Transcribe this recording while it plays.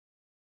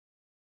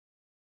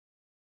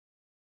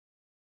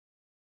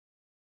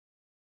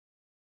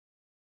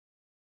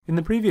In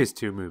the previous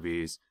two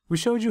movies, we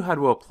showed you how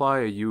to apply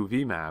a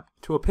UV map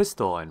to a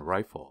pistol and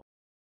rifle.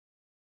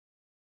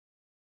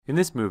 In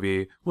this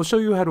movie, we'll show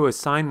you how to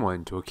assign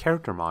one to a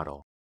character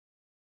model.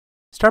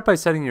 Start by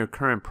setting your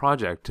current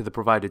project to the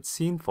provided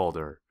scene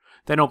folder,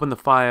 then open the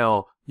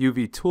file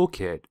UV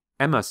Toolkit,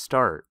 Emma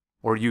Start,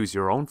 or use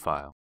your own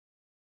file.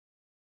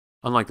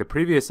 Unlike the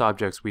previous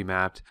objects we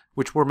mapped,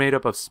 which were made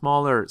up of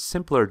smaller,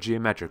 simpler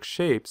geometric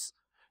shapes,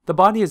 the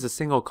body is a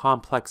single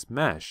complex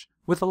mesh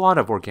with a lot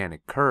of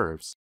organic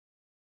curves.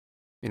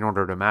 In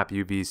order to map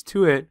UVs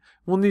to it,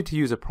 we'll need to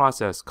use a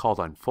process called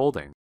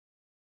unfolding.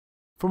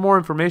 For more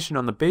information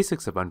on the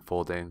basics of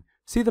unfolding,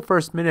 see the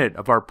first minute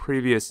of our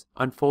previous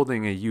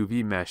Unfolding a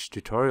UV Mesh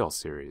tutorial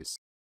series.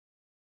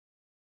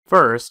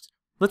 First,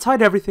 let's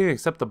hide everything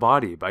except the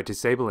body by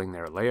disabling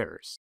their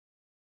layers.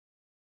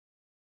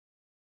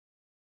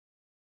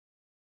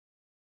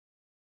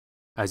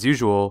 As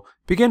usual,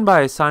 begin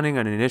by assigning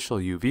an initial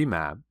UV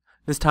map,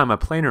 this time a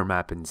planar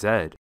map in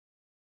Z.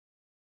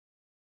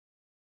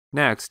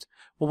 Next,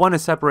 we'll want to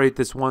separate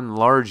this one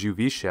large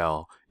UV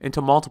shell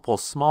into multiple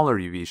smaller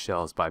UV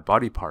shells by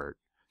body part,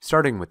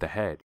 starting with the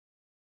head.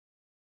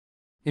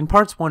 In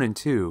parts 1 and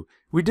 2,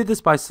 we did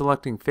this by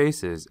selecting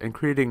faces and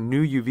creating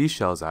new UV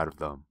shells out of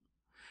them.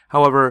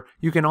 However,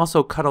 you can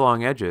also cut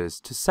along edges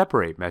to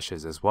separate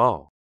meshes as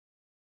well.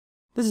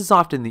 This is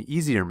often the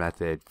easier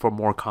method for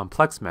more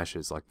complex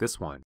meshes like this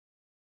one.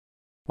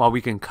 While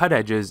we can cut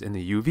edges in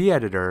the UV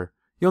editor,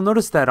 you'll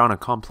notice that on a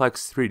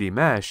complex 3D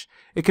mesh,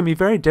 it can be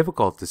very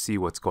difficult to see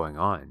what's going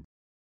on.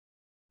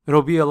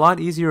 It'll be a lot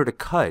easier to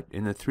cut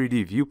in the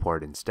 3D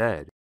viewport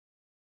instead.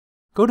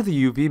 Go to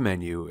the UV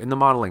menu in the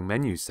modeling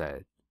menu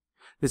set.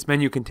 This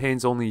menu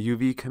contains only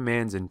UV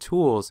commands and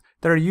tools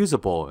that are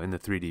usable in the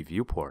 3D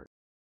viewport.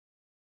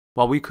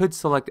 While we could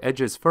select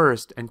edges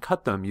first and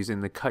cut them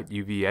using the Cut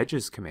UV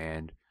Edges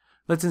command,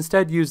 let's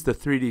instead use the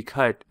 3D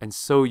Cut and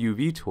Sew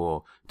UV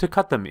tool to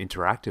cut them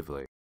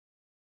interactively.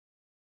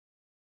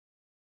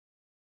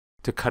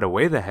 To cut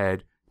away the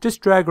head,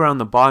 just drag around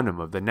the bottom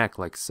of the neck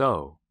like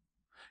so.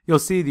 You'll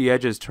see the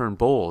edges turn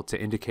bold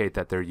to indicate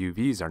that their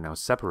UVs are now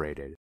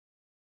separated.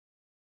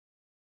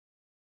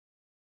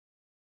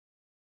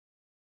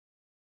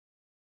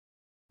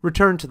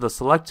 Return to the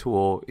Select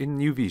tool in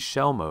UV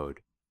Shell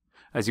mode.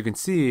 As you can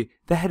see,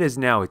 the head is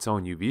now its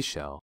own UV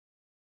shell.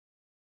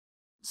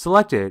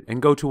 Select it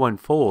and go to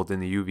Unfold in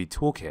the UV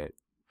Toolkit.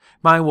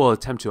 Mine will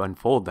attempt to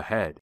unfold the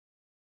head.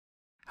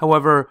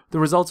 However, the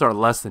results are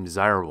less than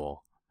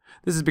desirable.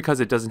 This is because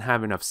it doesn't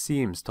have enough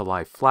seams to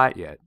lie flat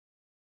yet.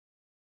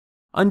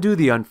 Undo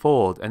the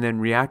unfold and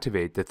then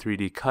reactivate the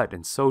 3D Cut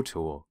and Sew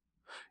tool.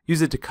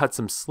 Use it to cut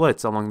some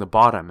slits along the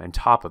bottom and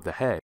top of the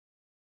head.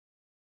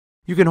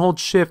 You can hold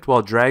Shift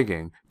while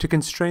dragging to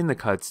constrain the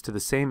cuts to the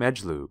same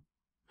edge loop.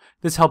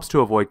 This helps to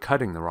avoid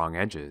cutting the wrong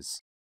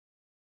edges.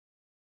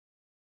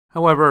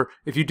 However,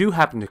 if you do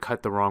happen to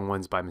cut the wrong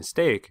ones by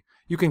mistake,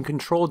 you can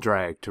Control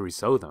Drag to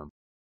resew them.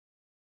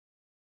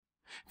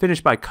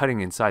 Finish by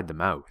cutting inside the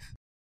mouth.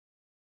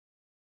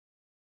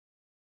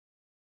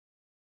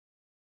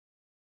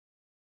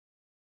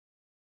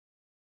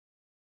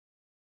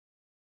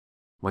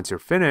 Once you're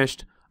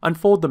finished,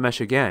 unfold the mesh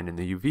again in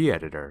the UV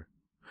editor.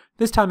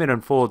 This time it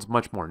unfolds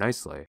much more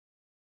nicely.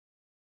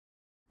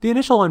 The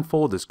initial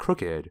unfold is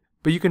crooked,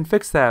 but you can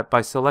fix that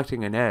by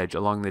selecting an edge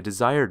along the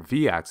desired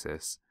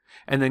V-axis,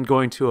 and then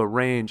going to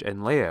Arrange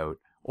and Layout,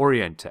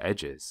 Orient to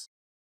Edges.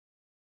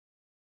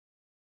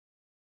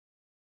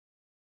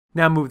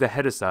 Now move the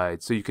head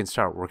aside so you can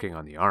start working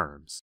on the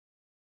arms.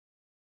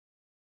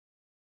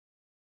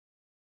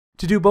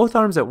 To do both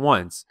arms at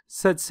once,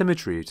 set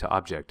Symmetry to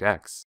Object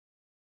X.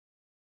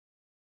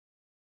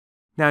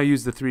 Now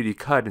use the 3D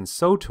Cut and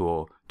Sew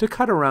tool to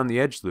cut around the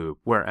edge loop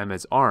where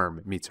Emma's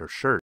arm meets her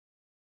shirt.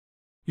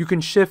 You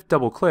can Shift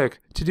double-click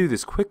to do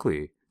this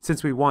quickly,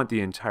 since we want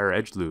the entire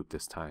edge loop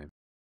this time.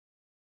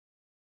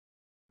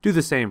 Do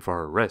the same for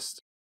her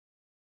wrist.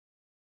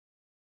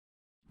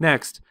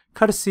 Next,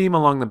 cut a seam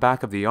along the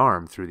back of the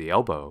arm through the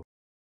elbow.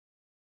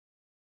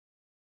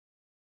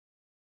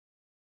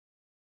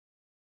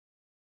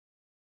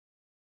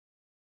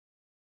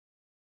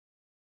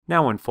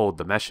 Now unfold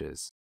the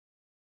meshes.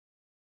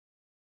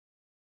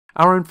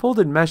 Our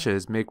unfolded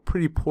meshes make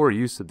pretty poor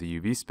use of the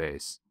UV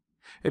space.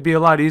 It'd be a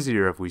lot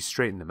easier if we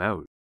straighten them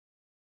out.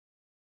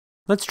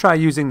 Let's try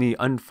using the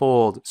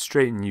Unfold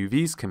Straighten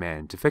UVs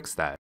command to fix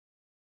that.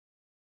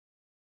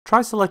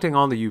 Try selecting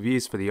all the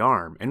UVs for the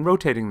arm and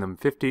rotating them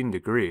 15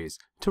 degrees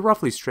to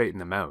roughly straighten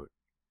them out.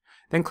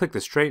 Then click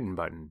the Straighten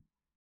button.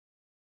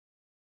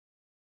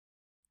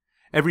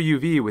 Every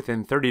UV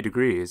within 30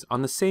 degrees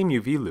on the same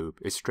UV loop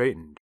is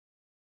straightened.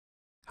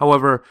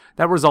 However,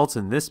 that results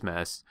in this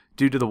mess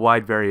due to the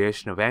wide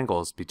variation of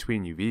angles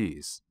between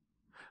UVs.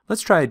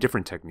 Let's try a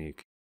different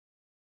technique.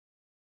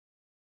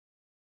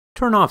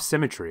 Turn off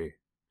Symmetry.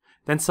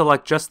 Then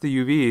select just the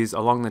UVs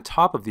along the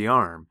top of the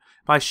arm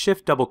by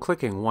Shift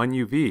double-clicking one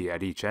UV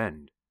at each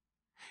end.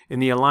 In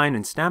the Align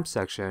and Snap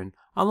section,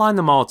 align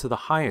them all to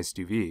the highest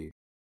UV.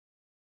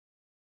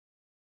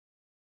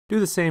 Do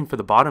the same for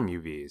the bottom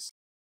UVs.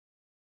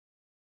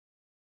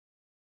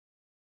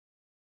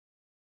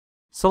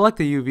 Select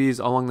the UVs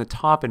along the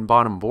top and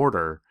bottom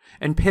border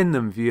and pin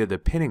them via the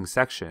pinning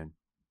section.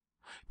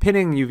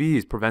 Pinning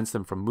UVs prevents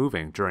them from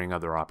moving during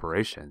other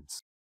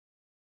operations.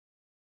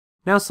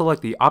 Now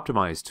select the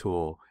Optimize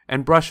tool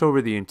and brush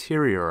over the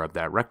interior of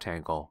that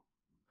rectangle.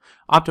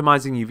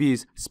 Optimizing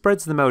UVs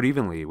spreads them out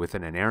evenly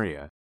within an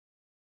area.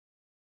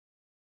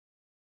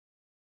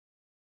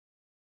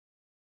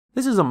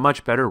 This is a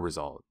much better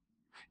result.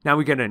 Now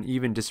we get an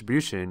even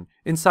distribution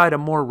inside a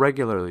more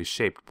regularly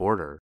shaped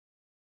border.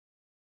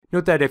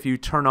 Note that if you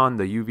turn on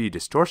the UV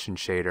distortion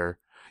shader,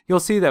 you'll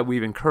see that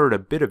we've incurred a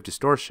bit of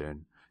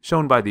distortion,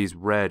 shown by these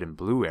red and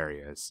blue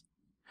areas.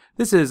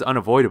 This is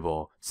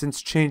unavoidable,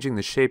 since changing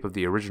the shape of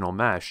the original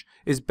mesh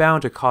is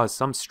bound to cause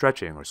some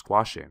stretching or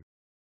squashing.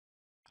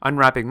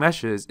 Unwrapping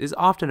meshes is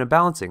often a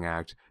balancing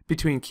act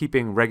between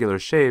keeping regular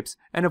shapes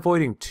and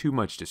avoiding too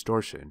much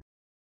distortion.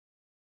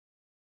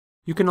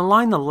 You can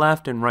align the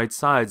left and right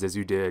sides as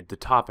you did the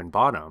top and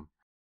bottom,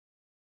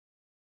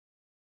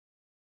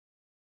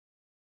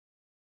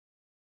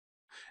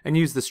 and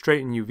use the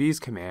Straighten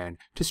UVs command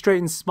to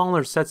straighten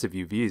smaller sets of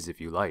UVs if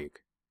you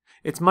like.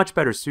 It's much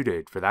better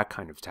suited for that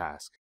kind of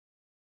task.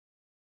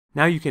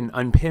 Now you can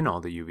unpin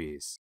all the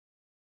UVs.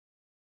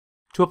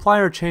 To apply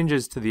our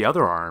changes to the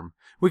other arm,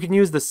 we can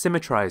use the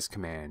Symmetrize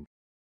command.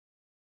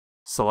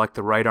 Select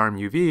the right arm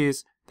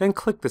UVs, then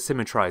click the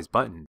Symmetrize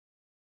button.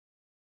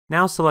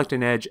 Now select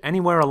an edge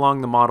anywhere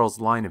along the model's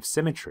line of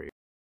symmetry.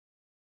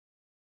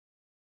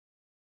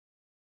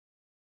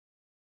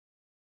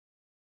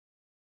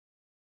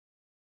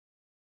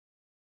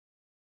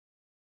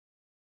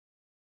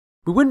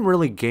 We wouldn't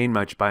really gain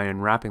much by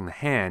unwrapping the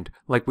hand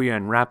like we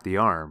unwrap the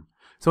arm,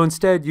 so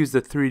instead use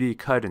the 3D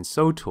Cut and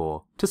Sew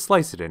tool to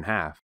slice it in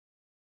half.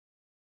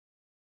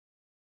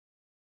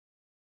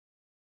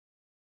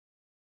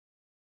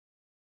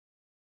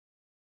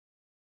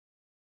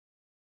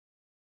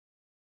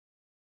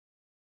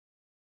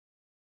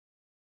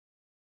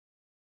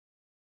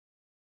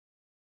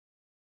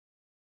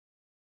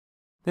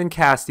 Then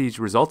cast each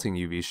resulting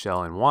UV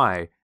shell in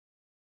Y,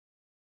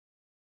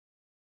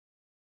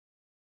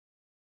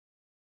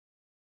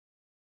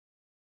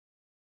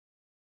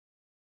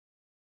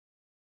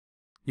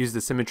 use the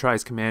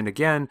Symmetrize command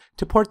again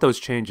to port those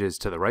changes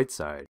to the right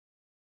side.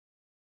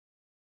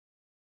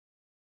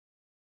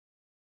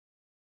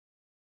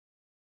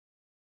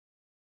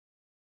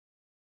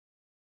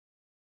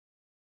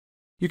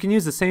 You can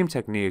use the same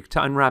technique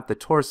to unwrap the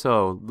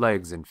torso,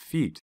 legs, and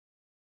feet.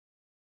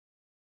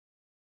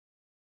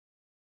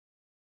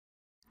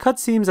 Cut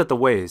seams at the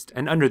waist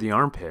and under the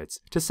armpits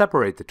to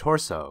separate the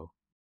torso.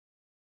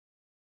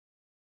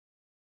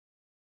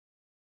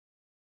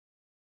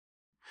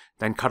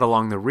 Then cut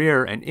along the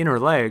rear and inner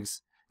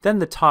legs, then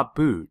the top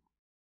boot.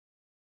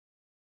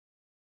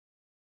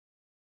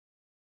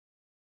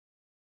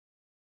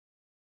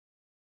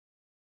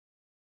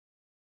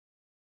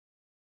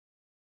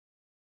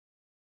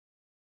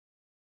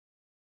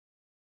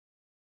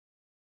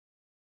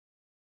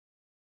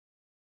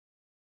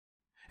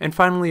 And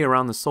finally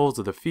around the soles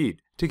of the feet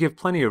to give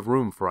plenty of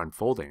room for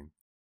unfolding.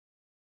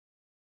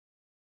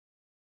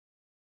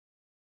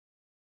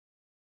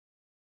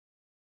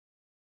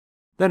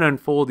 Then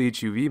unfold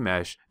each UV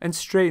mesh and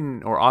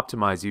straighten or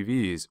optimize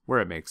UVs where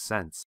it makes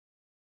sense.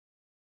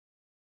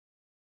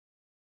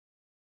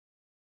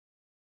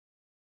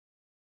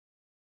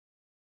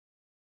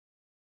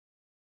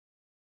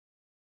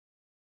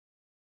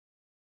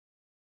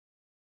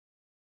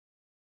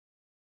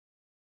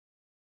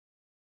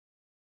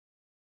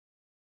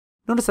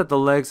 Notice that the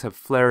legs have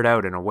flared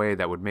out in a way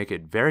that would make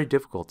it very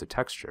difficult to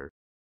texture.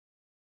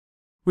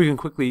 We can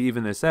quickly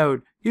even this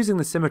out using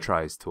the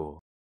Symmetrize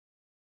tool.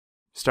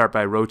 Start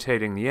by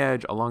rotating the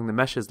edge along the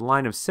mesh's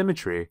line of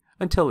symmetry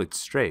until it's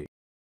straight.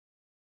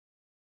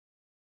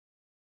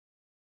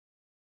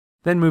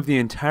 Then move the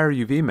entire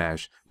UV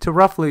mesh to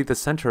roughly the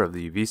center of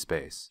the UV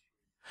space.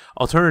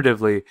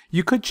 Alternatively,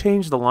 you could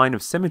change the line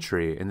of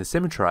symmetry in the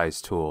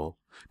Symmetrize tool,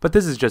 but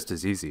this is just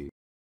as easy.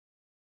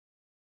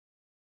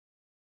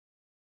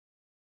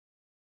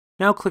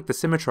 Now click the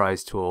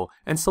Symmetrize tool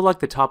and select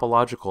the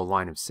topological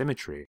line of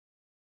symmetry.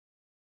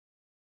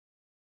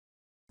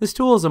 This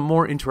tool is a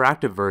more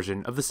interactive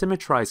version of the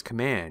Symmetrize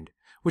command,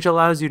 which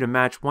allows you to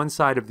match one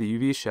side of the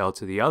UV shell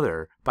to the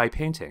other by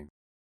painting.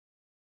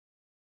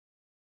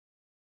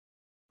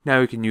 Now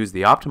you can use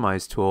the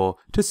Optimize tool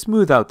to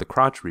smooth out the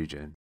crotch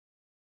region.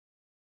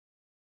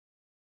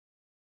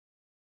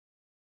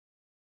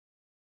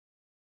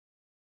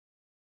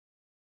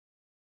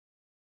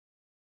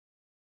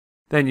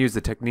 Then use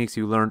the techniques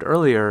you learned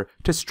earlier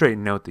to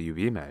straighten out the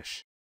UV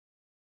mesh.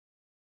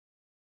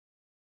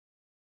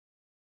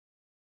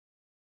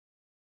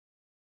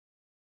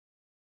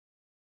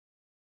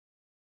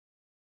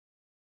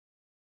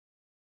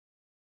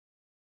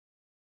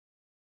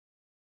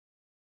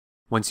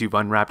 Once you've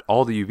unwrapped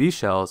all the UV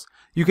shells,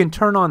 you can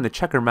turn on the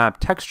checker map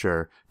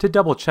texture to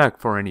double check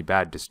for any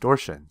bad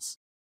distortions.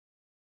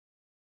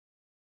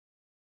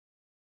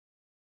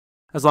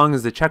 As long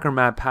as the checker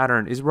map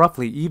pattern is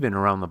roughly even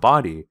around the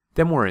body,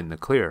 then we're in the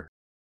clear.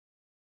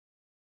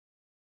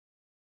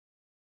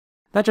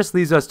 That just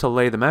leaves us to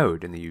lay them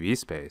out in the UV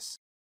space.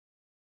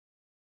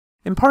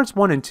 In parts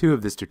 1 and 2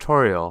 of this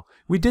tutorial,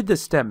 we did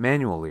this step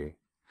manually.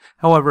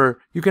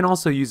 However, you can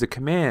also use a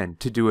command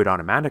to do it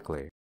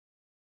automatically.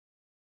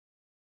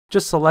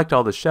 Just select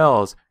all the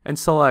shells and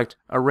select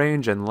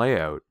Arrange and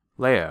Layout.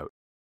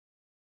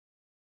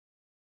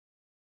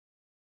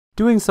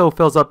 Doing so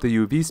fills up the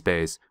UV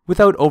space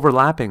without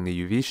overlapping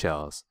the UV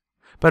shells,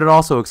 but it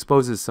also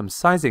exposes some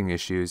sizing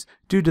issues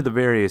due to the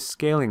various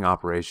scaling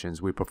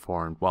operations we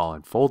performed while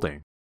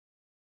unfolding.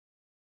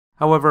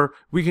 However,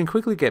 we can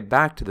quickly get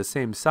back to the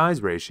same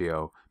size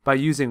ratio by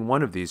using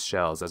one of these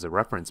shells as a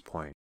reference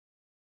point.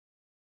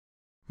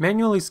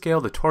 Manually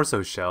scale the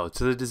torso shell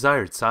to the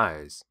desired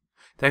size.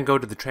 Then go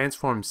to the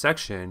Transform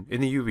section in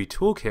the UV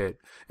toolkit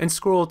and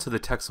scroll to the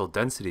Texel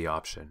Density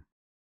option.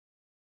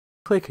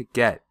 Click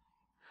Get.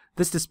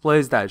 This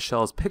displays that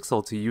shell's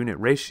pixel to unit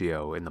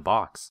ratio in the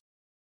box.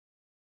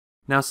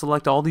 Now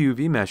select all the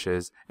UV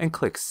meshes and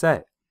click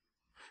Set.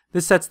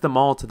 This sets them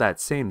all to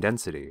that same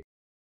density.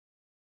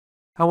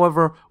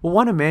 However, we'll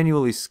want to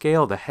manually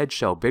scale the head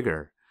shell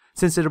bigger,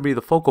 since it'll be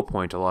the focal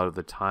point a lot of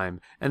the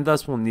time and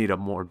thus will need a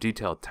more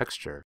detailed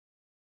texture.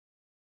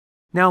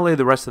 Now lay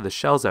the rest of the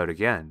shells out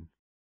again.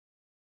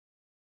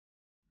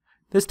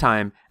 This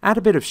time, add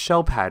a bit of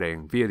shell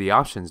padding via the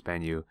Options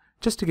menu,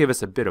 just to give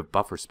us a bit of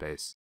buffer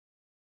space.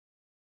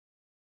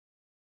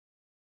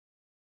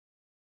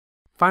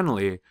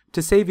 Finally,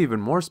 to save even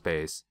more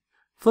space,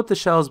 flip the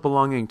shells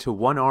belonging to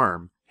one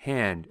arm,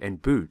 hand,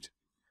 and boot.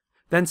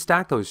 Then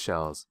stack those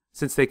shells,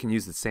 since they can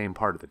use the same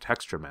part of the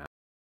texture map.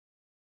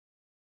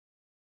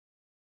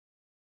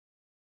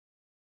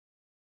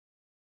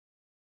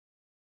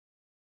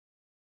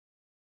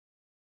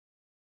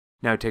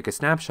 Now take a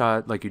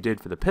snapshot like you did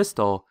for the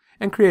pistol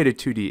and create a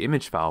 2D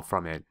image file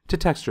from it to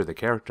texture the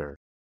character.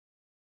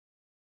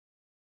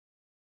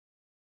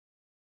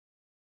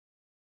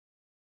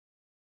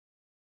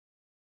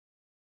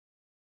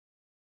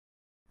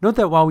 Note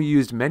that while we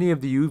used many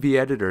of the UV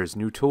editor's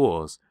new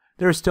tools,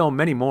 there are still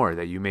many more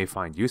that you may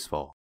find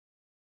useful.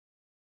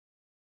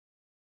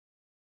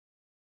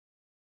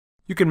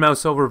 You can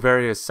mouse over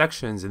various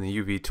sections in the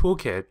UV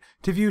toolkit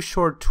to view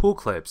short tool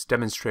clips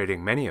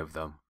demonstrating many of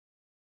them.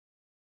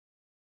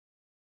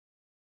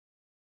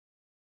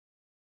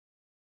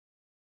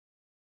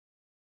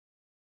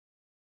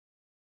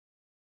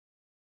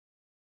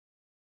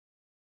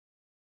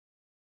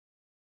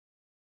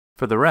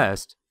 For the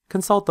rest,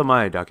 consult the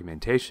Maya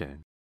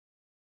documentation.